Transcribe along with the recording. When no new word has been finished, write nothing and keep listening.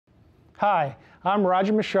Hi, I'm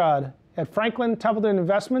Roger Mashad. At Franklin Templeton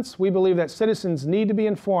Investments, we believe that citizens need to be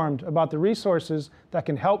informed about the resources that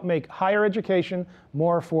can help make higher education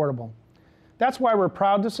more affordable. That's why we're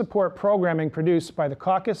proud to support programming produced by the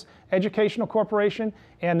Caucus Educational Corporation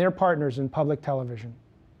and their partners in public television.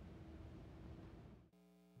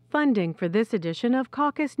 Funding for this edition of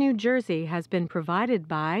Caucus, New Jersey has been provided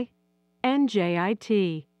by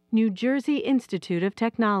NJIT, New Jersey Institute of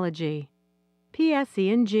Technology,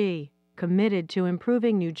 PSE&G, committed to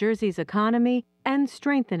improving New Jersey's economy and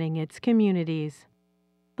strengthening its communities,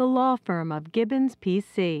 the law firm of Gibbons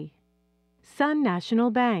PC, Sun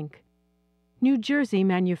National Bank, New Jersey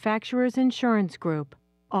Manufacturers Insurance Group,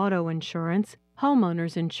 auto insurance,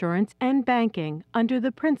 homeowners insurance, and banking under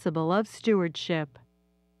the principle of stewardship.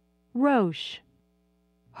 Roche,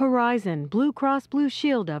 Horizon Blue Cross Blue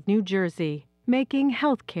Shield of New Jersey, making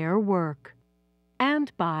healthcare work.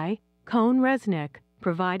 And by Cohn-Resnick,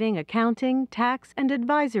 providing accounting, tax, and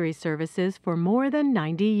advisory services for more than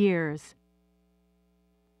 90 years.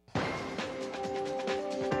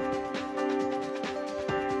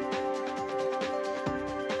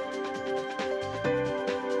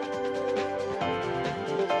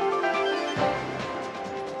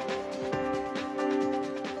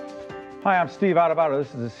 Hi, I'm Steve Adubato.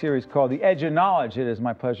 This is a series called The Edge of Knowledge. It is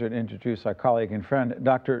my pleasure to introduce our colleague and friend,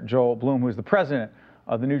 Dr. Joel Bloom, who is the president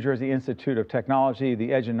of the New Jersey Institute of Technology.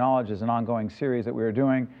 The Edge of Knowledge is an ongoing series that we are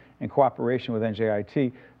doing in cooperation with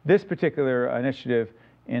NJIT. This particular initiative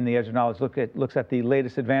in the Edge of Knowledge looks at the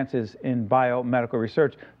latest advances in biomedical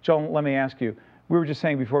research. Joel, let me ask you, we were just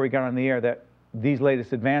saying before we got on the air that these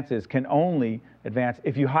latest advances can only advance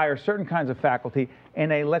if you hire certain kinds of faculty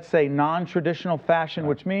in a, let's say, non-traditional fashion,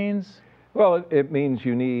 which means? Well, it means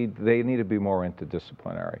they need to be more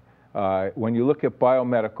interdisciplinary. When you look at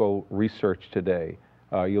biomedical research today,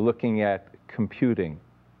 you're looking at computing,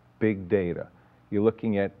 big data. You're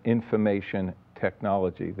looking at information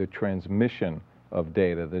technology, the transmission of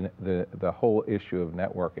data, the whole issue of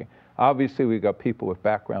networking. Obviously, we've got people with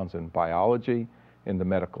backgrounds in biology, in the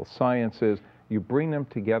medical sciences. You bring them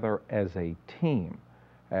together as a team.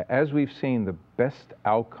 As we've seen, the best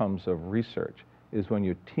outcomes of research is when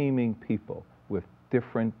you're teaming people with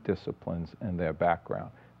different disciplines and their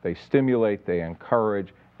background. They stimulate, they encourage,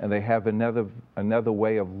 and they have another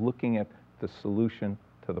way of looking at the solution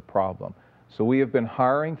to the problem. So we have been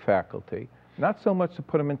hiring faculty, not so much to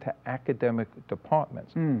put them into academic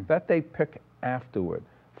departments, that they pick afterward.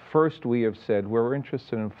 First, we have said we're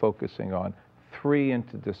interested in focusing on 3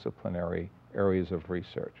 interdisciplinary areas of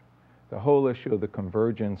research. The whole issue of the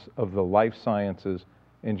convergence of the life sciences,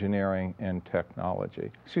 engineering, and technology.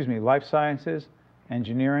 Excuse me, life sciences,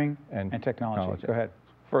 engineering, and technology. Go ahead.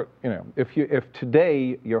 If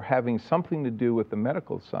today you're having something to do with the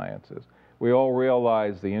medical sciences, we all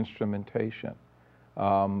realize the instrumentation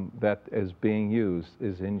that is being used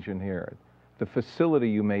is engineered. The facility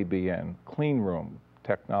you may be in, clean room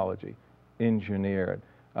technology, engineered.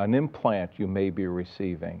 An implant you may be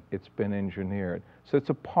receiving, it's been engineered. So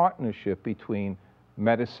it's a partnership between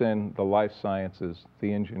medicine, the life sciences,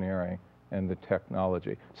 the engineering, and the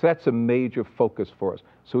technology. So that's a major focus for us.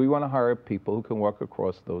 So we want to hire people who can work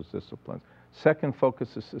across those disciplines. Second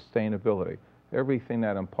focus is sustainability. Everything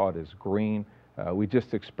that in part is green. We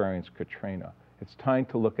just experienced Katrina. It's time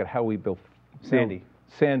to look at how we build Sandy.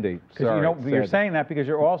 Sandy. You're saying that because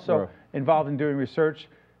you're also involved in doing research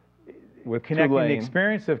with connecting the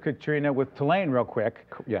experience of Katrina with Tulane real quick.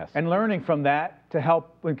 Yes. And learning from that to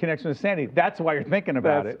help in connection with Sandy. That's why you're thinking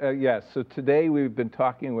about it. Yes. So today we've been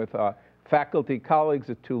talking with faculty colleagues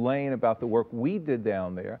at Tulane about the work we did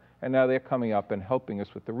down there, and now they're coming up and helping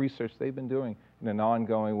us with the research they've been doing in an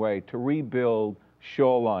ongoing way to rebuild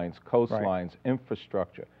shorelines, coastlines,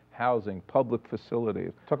 infrastructure, housing, public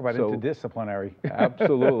facilities. Talk about interdisciplinary.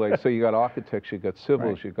 Absolutely. So you got architects, you've got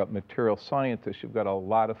civils, you've got material scientists, you've got a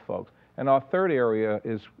lot of folks. And our third area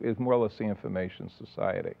is more or less the information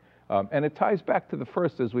society. And it ties back to the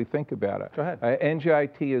first as we think about it. Go ahead.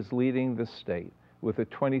 NJIT is leading the state with a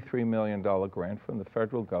 $23 million grant from the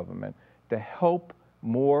federal government to help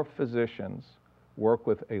more physicians work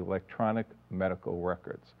with electronic medical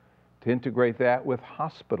records, to integrate that with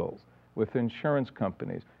hospitals, with insurance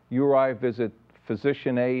companies. You or I visit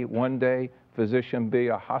physician A one day, physician B,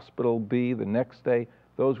 a hospital B the next day.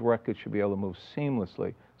 Those records should be able to move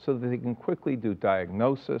seamlessly so that they can quickly do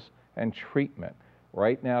diagnosis and treatment.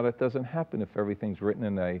 Right now, that doesn't happen if everything's written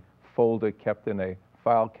in a folder, kept in a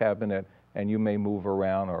file cabinet, and you may move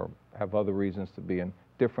around or have other reasons to be in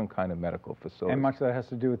different kind of medical facilities. And much of that has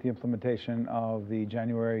to do with the implementation of the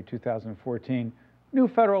January 2014 new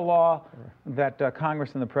federal law that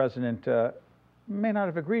Congress and the President may not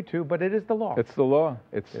have agreed to, but it is the law. It's the law.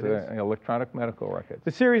 It's an electronic medical record.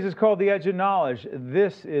 The series is called The Edge of Knowledge.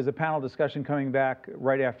 This is a panel discussion coming back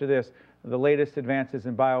right after this, the latest advances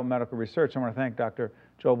in biomedical research. I want to thank Dr.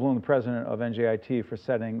 Joel Bloom, the president of NJIT, for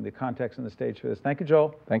setting the context and the stage for this. Thank you,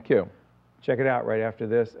 Joel. Thank you. Check it out right after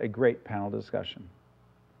this, a great panel discussion.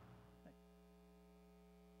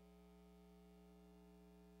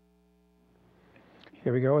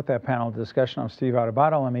 Here we go with that panel discussion. I'm Steve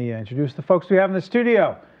Adubato. Let me introduce the folks we have in the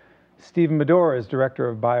studio. Stephen Madore is Director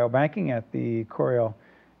of Biobanking at the Coriell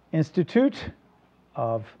Institute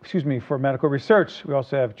for Medical Research. We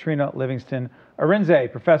also have Treena Livingston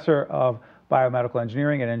Arinzeh, Professor of Biomedical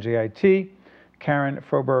Engineering at NJIT. Karen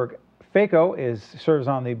Froberg-Fejko serves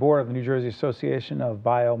on the board of the New Jersey Association of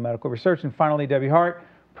Biomedical Research. And finally, Debbie Hart,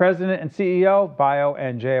 President and CEO,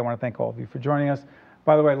 BioNJ. I want to thank all of you for joining us.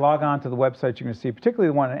 By the way, log on to the website. You're going to see, particularly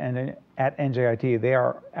the one at NJIT. They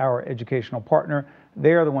are our educational partner.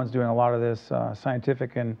 They are the ones doing a lot of this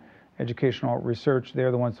scientific and educational research. They're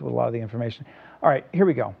the ones with a lot of the information. All right, here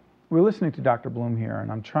we go. We're listening to Dr. Bloom here,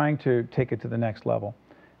 and I'm trying to take it to the next level.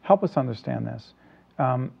 Help us understand this.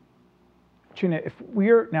 Treena, if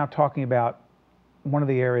we're now talking about one of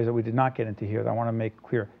the areas that we did not get into here that I want to make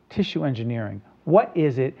clear, tissue engineering. What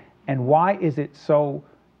is it, and why is it so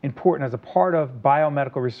important as a part of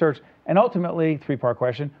biomedical research? And ultimately, three-part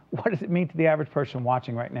question, what does it mean to the average person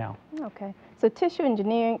watching right now? Okay, so tissue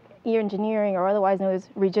engineering, or otherwise known as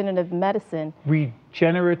regenerative medicine.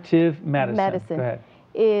 Regenerative medicine. Go ahead.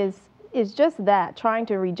 Is just that, trying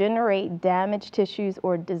to regenerate damaged tissues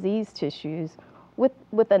or diseased tissues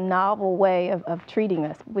with a novel way of treating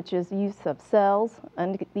this, which is use of cells,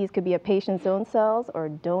 and these could be a patient's own cells or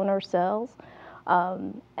donor cells.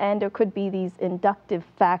 And there could be these inductive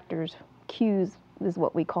factors, cues is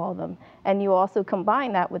what we call them. And you also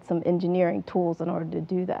combine that with some engineering tools in order to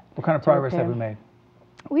do that. What kind of progress have we made?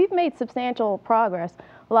 We've made substantial progress.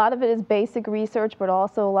 A lot of it is basic research, but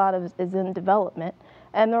also a lot of it is in development.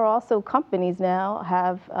 And there are also companies now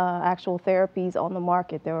have actual therapies on the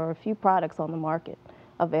market. There are a few products on the market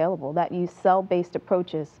available that use cell-based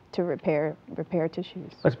approaches to repair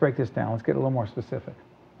tissues. Let's break this down. Let's get a little more specific,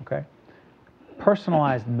 okay?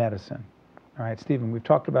 Personalized medicine. All right, Stephen,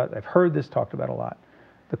 I've heard this talked about a lot.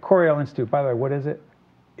 The Coriell Institute, by the way, what is it?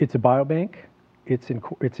 It's a biobank. It's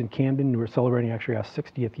in Camden. We're celebrating actually our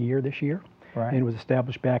 60th year this year. Right. And it was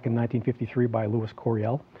established back in 1953 by Louis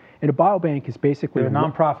Coriell. And a biobank is basically a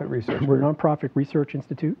nonprofit research. We're a nonprofit research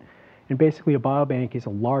institute. And basically a biobank is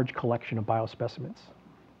a large collection of biospecimens.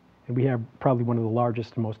 And we have probably one of the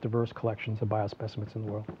largest and most diverse collections of biospecimens in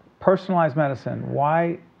the world. Personalized medicine,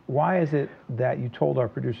 why is it that you told our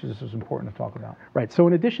producers this was important to talk about? Right, so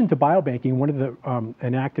in addition to biobanking, one of the,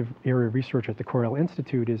 an active area of research at the Coriell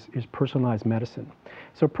Institute is personalized medicine.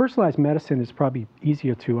 So personalized medicine is probably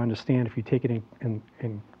easier to understand if you take it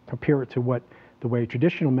and compare it to the way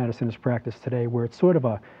traditional medicine is practiced today, where it's sort of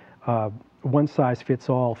a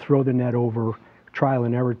one-size-fits-all, throw the net over, trial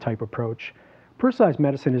and error type approach. Personalized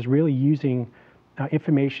medicine is really using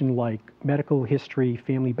information like medical history,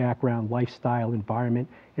 family background, lifestyle, environment,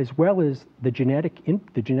 as well as the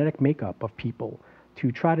genetic makeup of people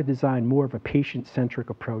to try to design more of a patient-centric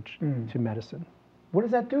approach to medicine. What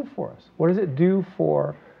does that do for us? What does it do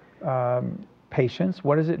for patients?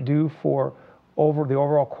 What does it do for the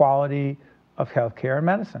overall quality of healthcare and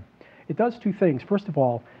medicine? It does two things. First of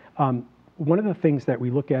all, one of the things that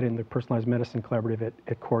we look at in the Personalized Medicine Collaborative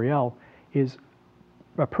at Coriell is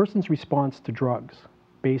a person's response to drugs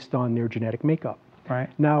based on their genetic makeup. Right.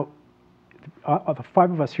 Now, of the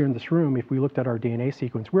 5 of us here in this room, if we looked at our DNA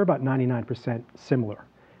sequence, we're about 99% similar.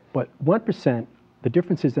 But 1%, the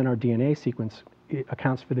differences in our DNA sequence, it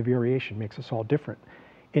accounts for the variation, makes us all different.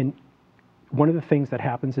 And one of the things that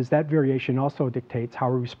happens is that variation also dictates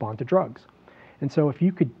how we respond to drugs. And so if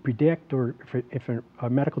you could predict, or if a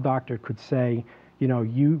medical doctor could say, you know,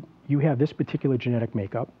 you have this particular genetic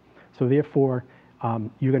makeup, so therefore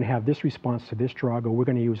you're going to have this response to this drug, or we're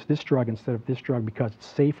going to use this drug instead of this drug because it's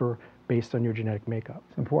safer based on your genetic makeup.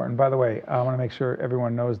 It's important. By the way, I want to make sure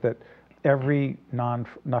everyone knows that every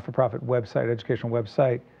not-for-profit website, educational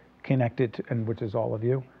website connected to, and which is all of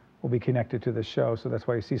you, will be connected to the show. So that's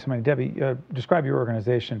why you see so many. Debbie, describe your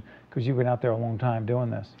organization, because you've been out there a long time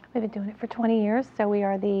doing this. We've been doing it for 20 years. So we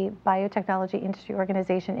are the biotechnology industry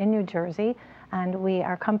organization in New Jersey. And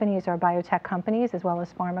our companies are biotech companies as well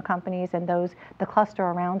as pharma companies, and the cluster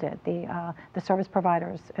around it, the service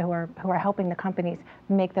providers who are helping the companies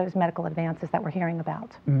make those medical advances that we're hearing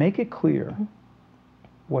about. Make it clear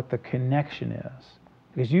what the connection is.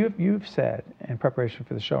 Because you've said in preparation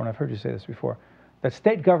for the show, and I've heard you say this before, that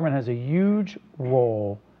state government has a huge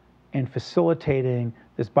role in facilitating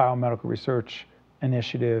this biomedical research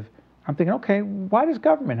initiative. I'm thinking, okay, why does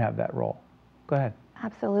government have that role? Go ahead.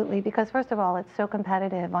 Absolutely, because first of all, it's so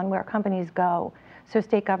competitive on where companies go. So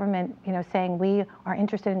state government, saying we are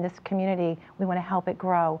interested in this community, we want to help it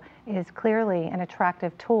grow, is clearly an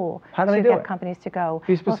attractive tool to get companies to go.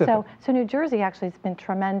 Be specific. Well, so New Jersey actually has been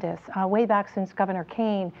tremendous. Way back since Governor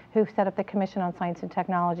Kane, who set up the Commission on Science and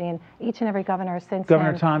Technology, and each and every governor since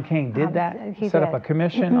Governor then, Tom Kane did that? He set did. up a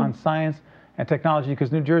commission on science and technology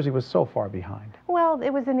because New Jersey was so far behind. Well, it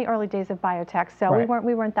was in the early days of biotech, so Right.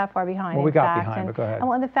 we weren't that far behind. Well, we got fact. behind, but go ahead.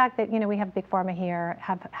 Well, and the fact that we have big pharma here,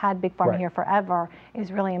 have had big pharma Right. here forever,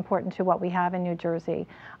 is really important to what we have in New Jersey.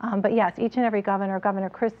 But yes, each and every governor, Governor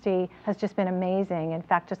Christie, has just been amazing. In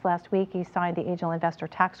fact, just last week he signed the Angel Investor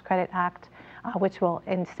Tax Credit Act, which will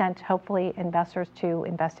incent, hopefully, investors to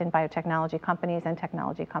invest in biotechnology companies and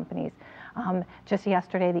technology companies. Just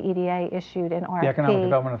yesterday, the EDA issued an RFP. The Economic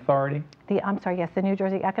Development Authority? The New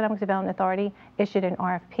Jersey Economic Development Authority issued an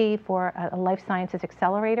RFP for a life sciences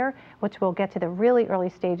accelerator, which will get to the really early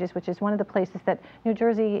stages, which is one of the places that New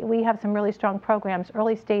Jersey, we have some really strong programs.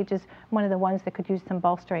 Early stages, one of the ones that could use some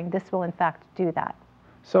bolstering. This will, in fact, do that.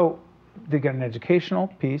 So they got an educational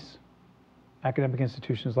piece, academic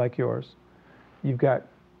institutions like yours. You've got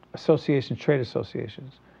associations, trade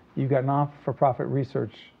associations. You've got non-for-profit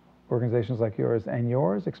research organizations like yours. And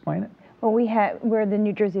yours, explain it. Well, we're the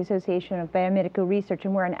New Jersey Association of Biomedical Research,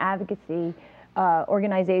 and we're an advocacy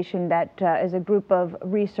organization that is a group of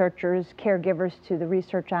researchers, caregivers to the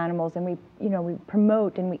research animals, and we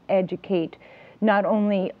promote and we educate not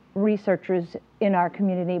only researchers in our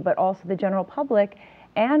community, but also the general public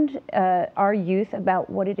and our youth about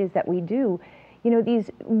what it is that we do.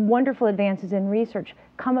 These wonderful advances in research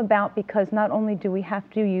come about because not only do we have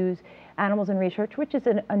to use animals in research, which is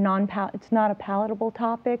it's not a palatable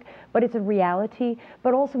topic, but it's a reality,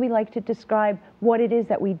 but also we like to describe what it is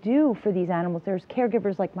that we do for these animals. There's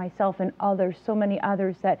caregivers like myself and others, so many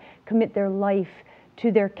others that commit their life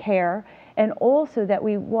to their care, and also that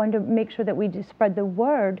we want to make sure that we just spread the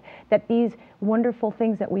word that these wonderful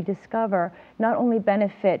things that we discover not only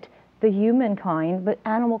benefit the humankind, but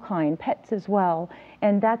animal kind, pets as well.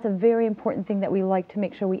 And that's a very important thing that we like to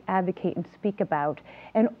make sure we advocate and speak about.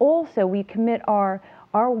 And also we commit our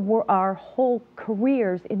whole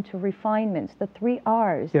careers into refinements, the 3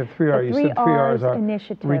 R's. Yeah, 3 R's. You said 3 R's are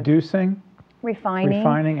initiative. Reducing,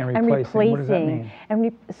 refining and replacing. What does that mean?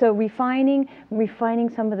 And so refining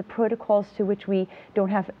some of the protocols to which we don't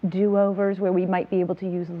have do-overs, where we might be able to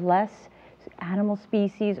use less animal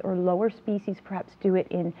species or lower species, perhaps do it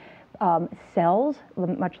in cells,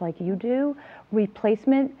 much like you do.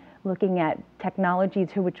 Replacement, looking at technology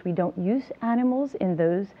to which we don't use animals in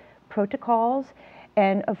those protocols.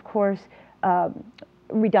 And of course,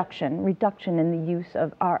 reduction in the use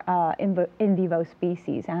of our in vivo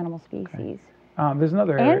species, animal species. Okay. There's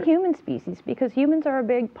another area. And human species, because humans are a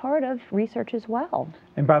big part of research as well.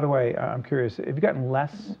 And by the way, I'm curious, have you gotten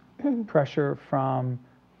less pressure from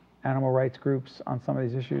animal rights groups on some of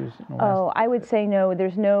these issues? Oh, I would say no,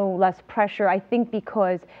 there's no less pressure. I think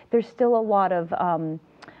because there's still a lot of,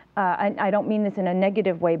 I don't mean this in a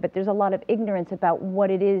negative way, but there's a lot of ignorance about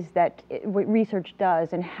what it is that research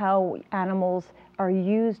does and how animals are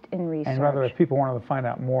used in research. And rather, if people wanted to find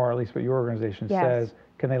out more, at least what your organization says,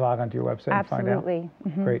 can they log onto your website and find out? Absolutely.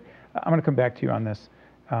 Mm-hmm. Great. I'm going to come back to you on this.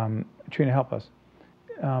 Treena, help us.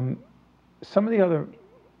 Some of the other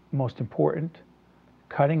most important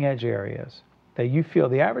cutting edge areas that you feel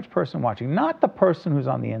the average person watching, not the person who's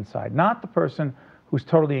on the inside, not the person who's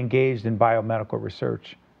totally engaged in biomedical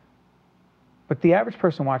research, but the average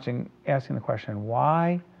person watching, asking the question,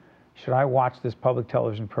 why should I watch this public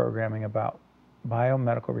television programming about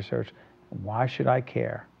biomedical research? Why should I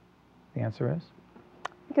care? The answer is?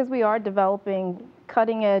 Because we are developing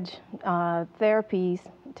cutting edge therapies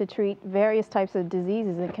to treat various types of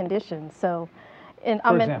diseases and conditions. So,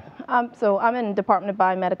 I'm in Department of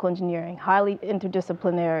Biomedical Engineering, highly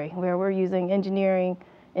interdisciplinary, where we're using engineering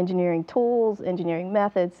tools, engineering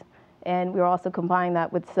methods, and we're also combining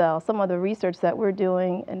that with cells. Some of the research that we're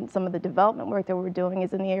doing and some of the development work that we're doing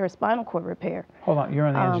is in the area of spinal cord repair. Hold on, you're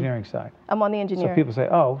on the engineering side. I'm on the engineering. So people say,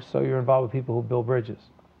 oh, so you're involved with people who build bridges.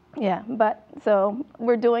 Yeah, but so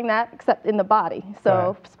we're doing that except in the body.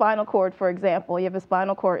 So spinal cord, for example, you have a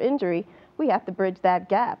spinal cord injury, we have to bridge that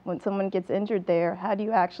gap. When someone gets injured there, how do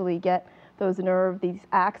you actually get those these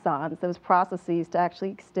axons, those processes to actually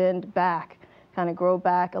extend back, kind of grow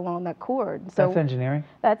back along that cord? So that's engineering?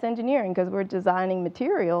 That's engineering, because we're designing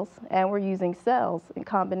materials and we're using cells in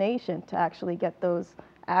combination to actually get those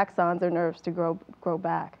axons or nerves to grow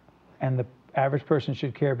back. And average person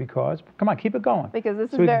should care because, come on, keep it going. Because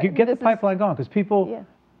this is so very, get the pipeline going, because people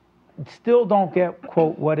still don't get,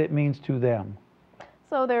 quote, what it means to them.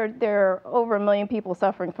 So there are over 1 million people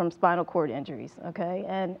suffering from spinal cord injuries, okay?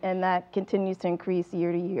 And that continues to increase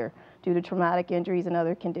year to year due to traumatic injuries and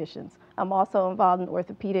other conditions. I'm also involved in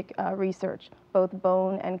orthopedic research, both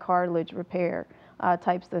bone and cartilage repair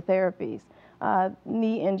types of therapies.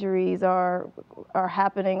 Knee injuries are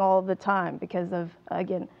happening all the time because of,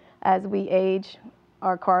 again, as we age,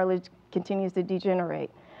 our cartilage continues to degenerate.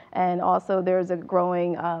 And also there's a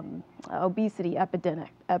growing obesity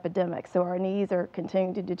epidemic. So our knees are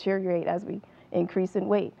continuing to deteriorate as we increase in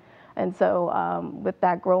weight. And so with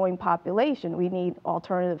that growing population, we need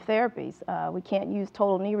alternative therapies. We can't use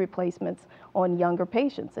total knee replacements on younger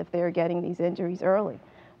patients if they're getting these injuries early.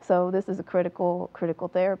 So this is a critical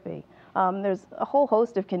therapy. There's a whole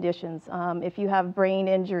host of conditions. If you have brain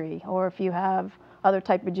injury or if you have other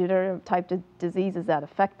type of degenerative type of diseases that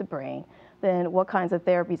affect the brain, then what kinds of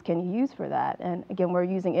therapies can you use for that? And again, we're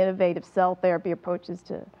using innovative cell therapy approaches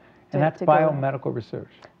to And that's biomedical research.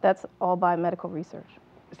 That's all biomedical research.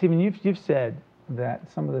 Stephen, you've said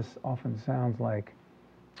that some of this often sounds like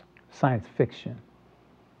science fiction.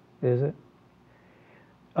 Is it?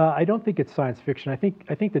 I don't think it's science fiction. I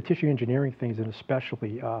think the tissue engineering thing is an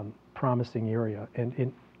especially promising area.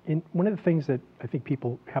 And one of the things that I think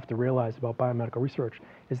people have to realize about biomedical research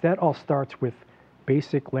is that all starts with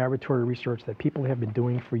basic laboratory research that people have been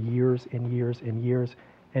doing for years and years and years,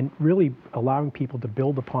 and really allowing people to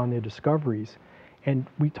build upon their discoveries. And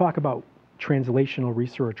we talk about translational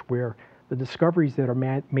research, where the discoveries that are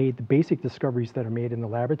made, the basic discoveries that are made in the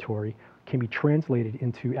laboratory, can be translated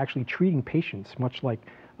into actually treating patients, much like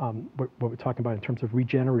what we're talking about in terms of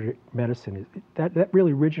regenerative medicine. That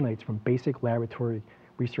really originates from basic laboratory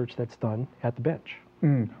research that's done at the bench.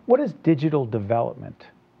 What is digital development?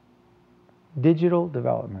 Digital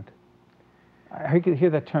development. I hear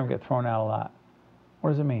that term get thrown out a lot. What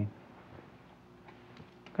does it mean?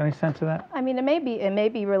 Got any sense of that? I mean, it may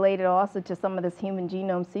be related also to some of this human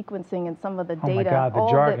genome sequencing and some of the data. Oh my God, the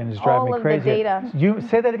jargon is driving me crazy. All of the data.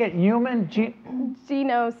 Say that again. Human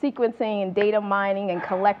genome sequencing and data mining and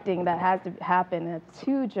collecting that has to happen. It's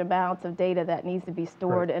huge amounts of data that needs to be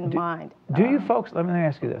stored and mined. Do you folks? Let me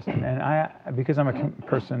ask you this, and I, because I'm a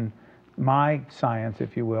person. My science,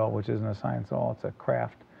 if you will, which isn't a science at all, it's a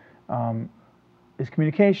craft, is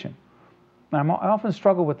communication. I often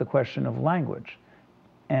struggle with the question of language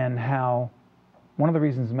and how one of the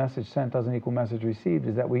reasons message sent doesn't equal message received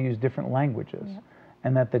is that we use different languages. Yeah.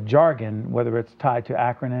 And that the jargon, whether it's tied to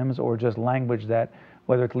acronyms or just language that,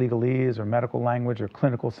 whether it's legalese or medical language or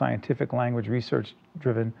clinical scientific language,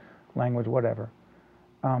 research-driven language, whatever,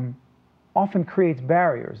 often creates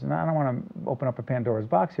barriers. And I don't want to open up a Pandora's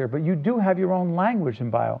box here, but you do have your own language in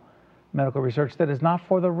biomedical research that is not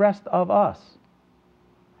for the rest of us.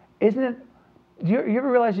 Isn't it? Do you ever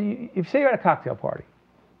realize, if say you're at a cocktail party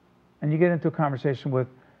and you get into a conversation with,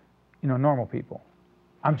 normal people.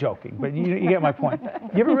 I'm joking, but you get my point.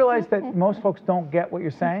 You ever realize that most folks don't get what you're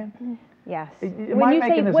saying? Yes. When you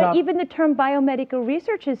say, even the term biomedical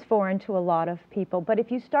research is foreign to a lot of people, but if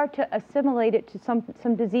you start to assimilate it to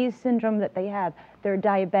some disease syndrome that they have, they're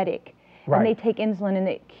diabetic, and they take insulin and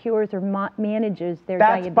it cures or manages their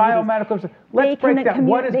diabetes. That's biomedical. Let's break down.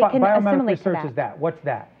 What is biomedical research? Is that? What's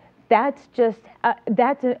that? That's just,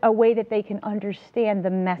 that's a way that they can understand the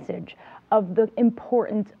message of the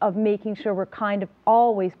importance of making sure we're kind of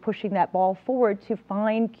always pushing that ball forward to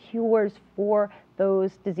find cures for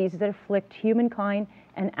those diseases that afflict humankind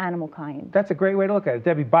and animal kind. That's a great way to look at it.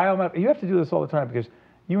 Debbie, biomedical, you have to do this all the time because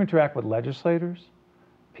you interact with legislators,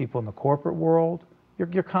 people in the corporate world.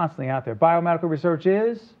 You're constantly out there. Biomedical research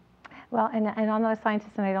is? Well, and I'm not a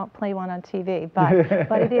scientist and I don't play one on TV, but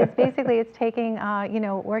it is basically, it's taking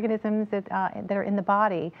organisms that are in the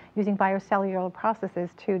body using biocellular processes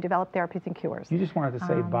to develop therapies and cures. You just wanted to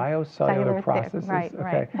say biocellular processes, right?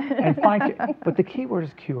 Okay. And but the key word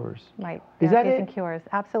is cures. Right. Is that it? And cures,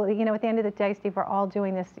 absolutely. At the end of the day, Steve, we're all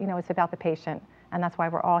doing this. It's about the patient. And that's why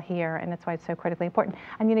we're all here, and that's why it's so critically important.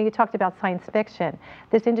 And you talked about science fiction.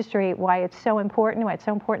 This industry, why it's so important,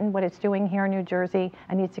 what it's doing here in New Jersey,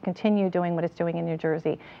 and needs to continue doing what it's doing in New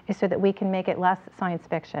Jersey, is so that we can make it less science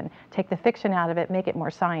fiction. Take the fiction out of it, make it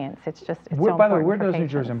more science. It's so important. By the way, where does New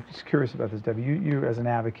Jersey? I'm just curious about this, Debbie. You as an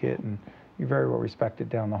advocate, and you're very well respected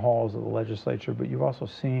down the halls of the legislature, but you've also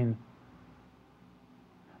seen.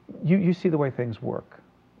 You see the way things work,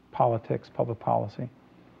 politics, public policy.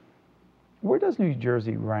 Where does New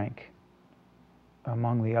Jersey rank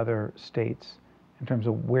among the other states in terms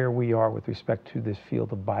of where we are with respect to this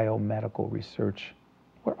field of biomedical research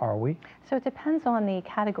Where are we? So it depends on the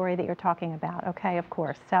category that you're talking about, okay, of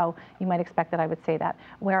course. So you might expect that I would say that.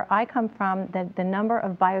 Where I come from, the number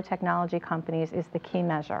of biotechnology companies is the key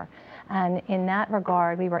measure. And in that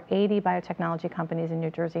regard, we were 80 biotechnology companies in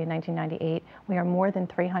New Jersey in 1998. We are more than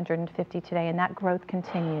 350 today, and that growth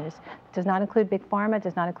continues. It does not include big pharma, it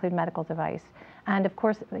does not include medical device. And of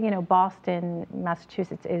course, you know, Boston,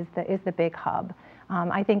 Massachusetts is the big hub.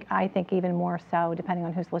 I think even more so, depending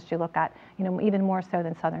on whose list you look at, you know, even more so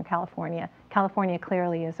than Southern California. California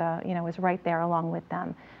clearly is is right there along with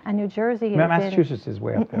them. And New Jersey is Massachusetts is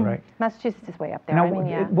way up there, right? Massachusetts is way up there. Now, I mean,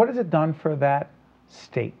 yeah. what has it done for that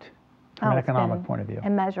state from an economic point of view?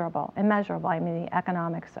 Immeasurable, immeasurable. I mean, the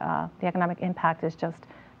economic impact is just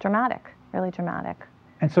dramatic, really dramatic.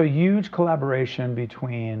 And so huge collaboration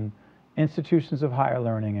between institutions of higher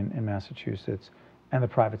learning in Massachusetts and the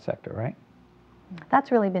private sector, right?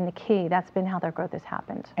 That's really been the key. That's been how their growth has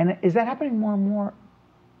happened. And is that happening more and more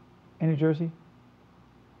in New Jersey?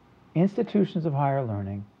 Institutions of higher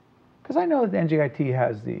learning, because I know that NJIT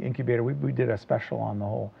has the incubator. We did a special on the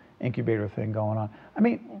whole incubator thing going on. I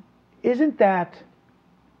mean, isn't that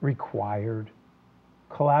required?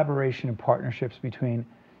 Collaboration and partnerships between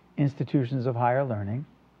institutions of higher learning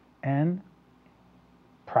and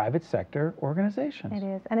private sector organizations. It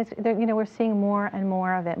is, and it's, you know, we're seeing more and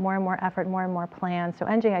more of it, more and more effort, more and more plans. So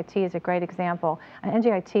NJIT is a great example. And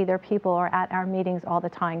NJIT, their people are at our meetings all the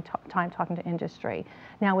time talking to industry.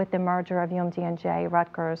 Now with the merger of UMD&J,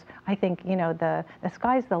 Rutgers, I think, you know, the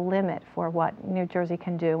sky's the limit for what New Jersey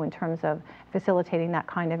can do in terms of facilitating that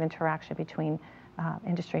kind of interaction between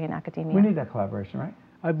industry and academia. We need that collaboration, right?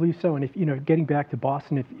 I believe so. And if, you know, getting back to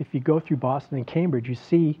Boston, if you go through Boston and Cambridge, you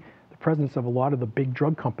see the presence of a lot of the big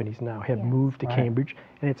drug companies now have moved to Cambridge,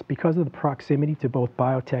 and it's because of the proximity to both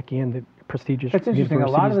biotech and the prestigious That's interesting.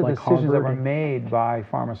 universities A lot of the like decisions Harvard that were made by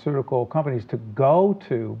pharmaceutical companies to go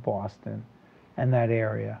to Boston and that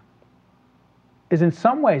area is in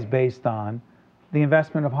some ways based on the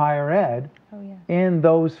investment of higher ed in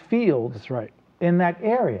those fields. That's right. In that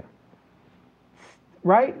area.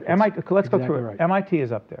 Right? MIT, let's go through it. Right. MIT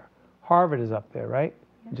is up there. Harvard is up there, right?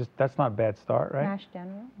 Just that's not a bad start, right? Mass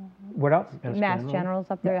General. What else? Mass General's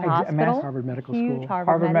up there. Mass- Hospital. Harvard Medical Huge School.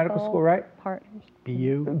 Harvard Medical School, right? Partners.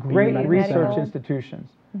 BU. Great Medical research Center. institutions.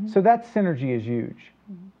 So that synergy is huge.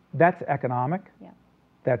 That's economic. Yeah.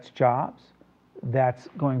 That's jobs. That's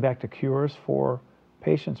going back to cures for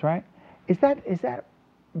patients, right? Is that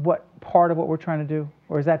what part of what we're trying to do,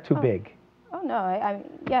 or is that too big? Oh, no,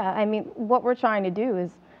 I mean, what we're trying to do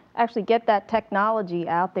is actually get that technology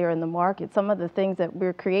out there in the market. Some of the things that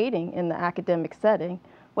we're creating in the academic setting,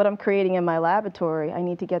 what I'm creating in my laboratory, I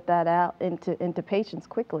need to get that out into patients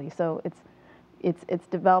quickly. So it's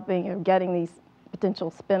developing or getting these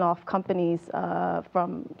potential spin-off companies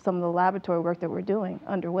from some of the laboratory work that we're doing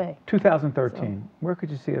underway. 2013, where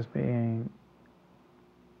could you see us being?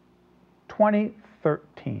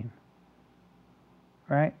 2013,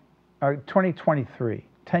 right? Or 2023,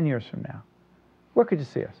 10 years from now. Where could you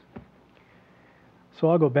see us? So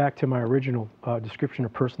I'll go back to my original description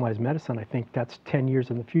of personalized medicine. I think that's 10 years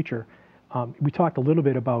in the future. We talked a little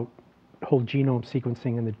bit about whole genome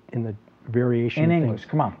sequencing and the variation. In of English,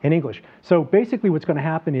 things. come on. In English. So basically what's going to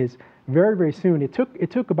happen is very, very soon, it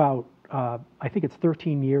took about, I think it's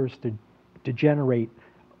 13 years to generate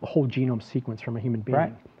a whole genome sequence from a human being.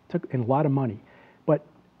 Right. It took a lot of money. But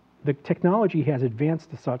the technology has advanced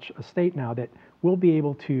to such a state now that we'll be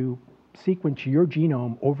able to sequence your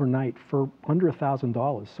genome overnight for under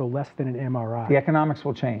 $1,000, so less than an MRI. The economics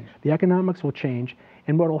will change. The economics will change,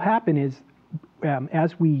 and what will happen is,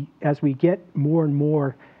 as we get more and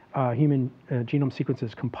more human genome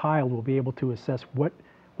sequences compiled, we'll be able to assess what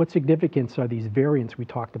significance are these variants we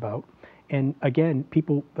talked about, and again,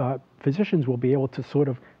 physicians will be able to sort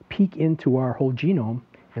of peek into our whole genome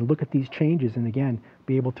and look at these changes, and again,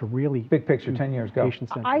 be able to really big picture, 10 years, go.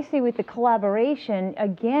 I see with the collaboration,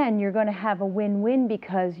 again, you're going to have a win-win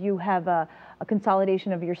because you have a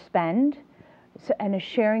consolidation of your spend and a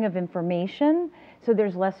sharing of information. So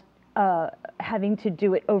there's less having to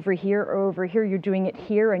do it over here or over here. You're doing it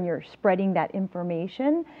here and you're spreading that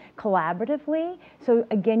information collaboratively. So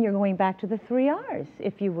again, you're going back to the 3 R's,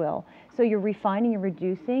 if you will. So you're refining and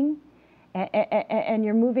reducing, and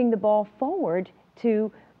you're moving the ball forward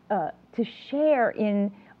to share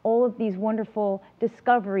in all of these wonderful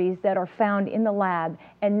discoveries that are found in the lab,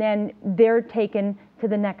 and then they're taken to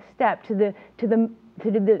the next step, to the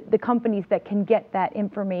companies that can get that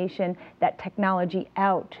information, that technology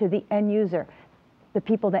out to the end user, the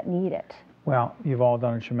people that need it. Well, you've all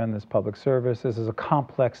done a tremendous public service. This is a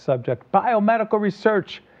complex subject. Biomedical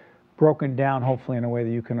research broken down, hopefully, in a way that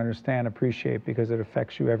you can understand, appreciate, because it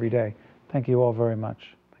affects you every day. Thank you all very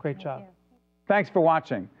much. Great job. Thanks for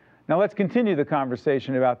watching. Now let's continue the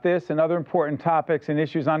conversation about this and other important topics and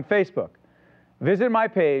issues on Facebook. Visit my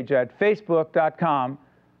page at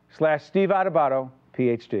facebook.com/Steve Adubato,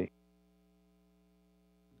 Ph.D.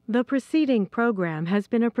 The preceding program has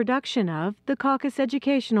been a production of the Caucus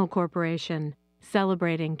Educational Corporation,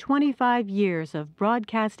 celebrating 25 years of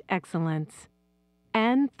broadcast excellence.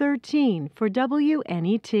 N13 for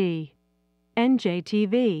WNET,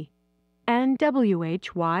 NJTV, and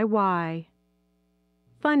WHYY.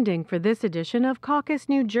 Funding for this edition of Caucus,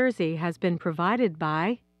 New Jersey has been provided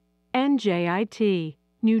by NJIT,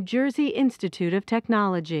 New Jersey Institute of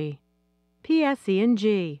Technology,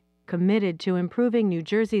 PSE&G, committed to improving New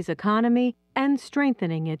Jersey's economy and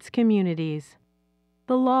strengthening its communities,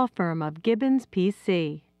 the law firm of Gibbons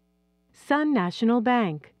PC, Sun National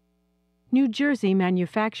Bank, New Jersey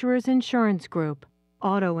Manufacturers Insurance Group,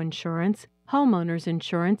 auto insurance, homeowners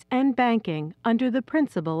insurance, and banking under the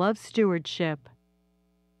principle of stewardship.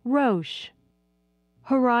 Roche,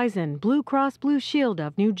 Horizon Blue Cross Blue Shield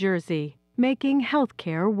of New Jersey, making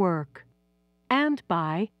healthcare work. And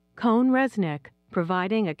by Cohn-Resnick,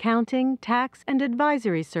 providing accounting, tax, and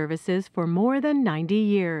advisory services for more than 90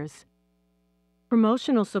 years.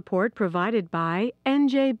 Promotional support provided by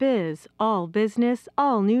NJ Biz, All Business,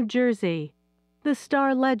 All New Jersey, The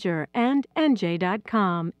Star Ledger, and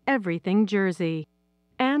NJ.com, Everything Jersey.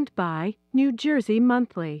 And by New Jersey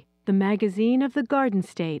Monthly, the magazine of the Garden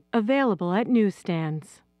State, available at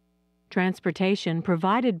newsstands. Transportation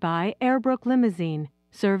provided by Airbrook Limousine,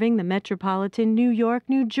 serving the metropolitan New York,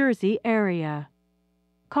 New Jersey area.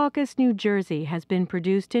 Caucus, New Jersey has been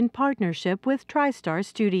produced in partnership with TriStar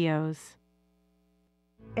Studios.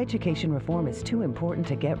 Education reform is too important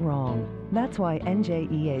to get wrong. That's why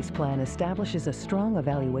NJEA's plan establishes a strong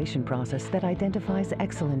evaluation process that identifies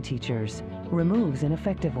excellent teachers, removes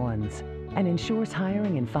ineffective ones, and ensures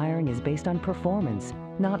hiring and firing is based on performance,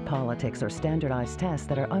 not politics or standardized tests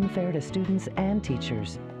that are unfair to students and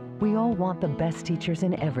teachers. We all want the best teachers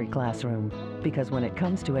in every classroom, because when it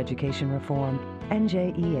comes to education reform,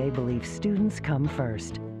 NJEA believes students come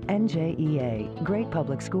first. NJEA, great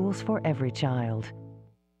public schools for every child.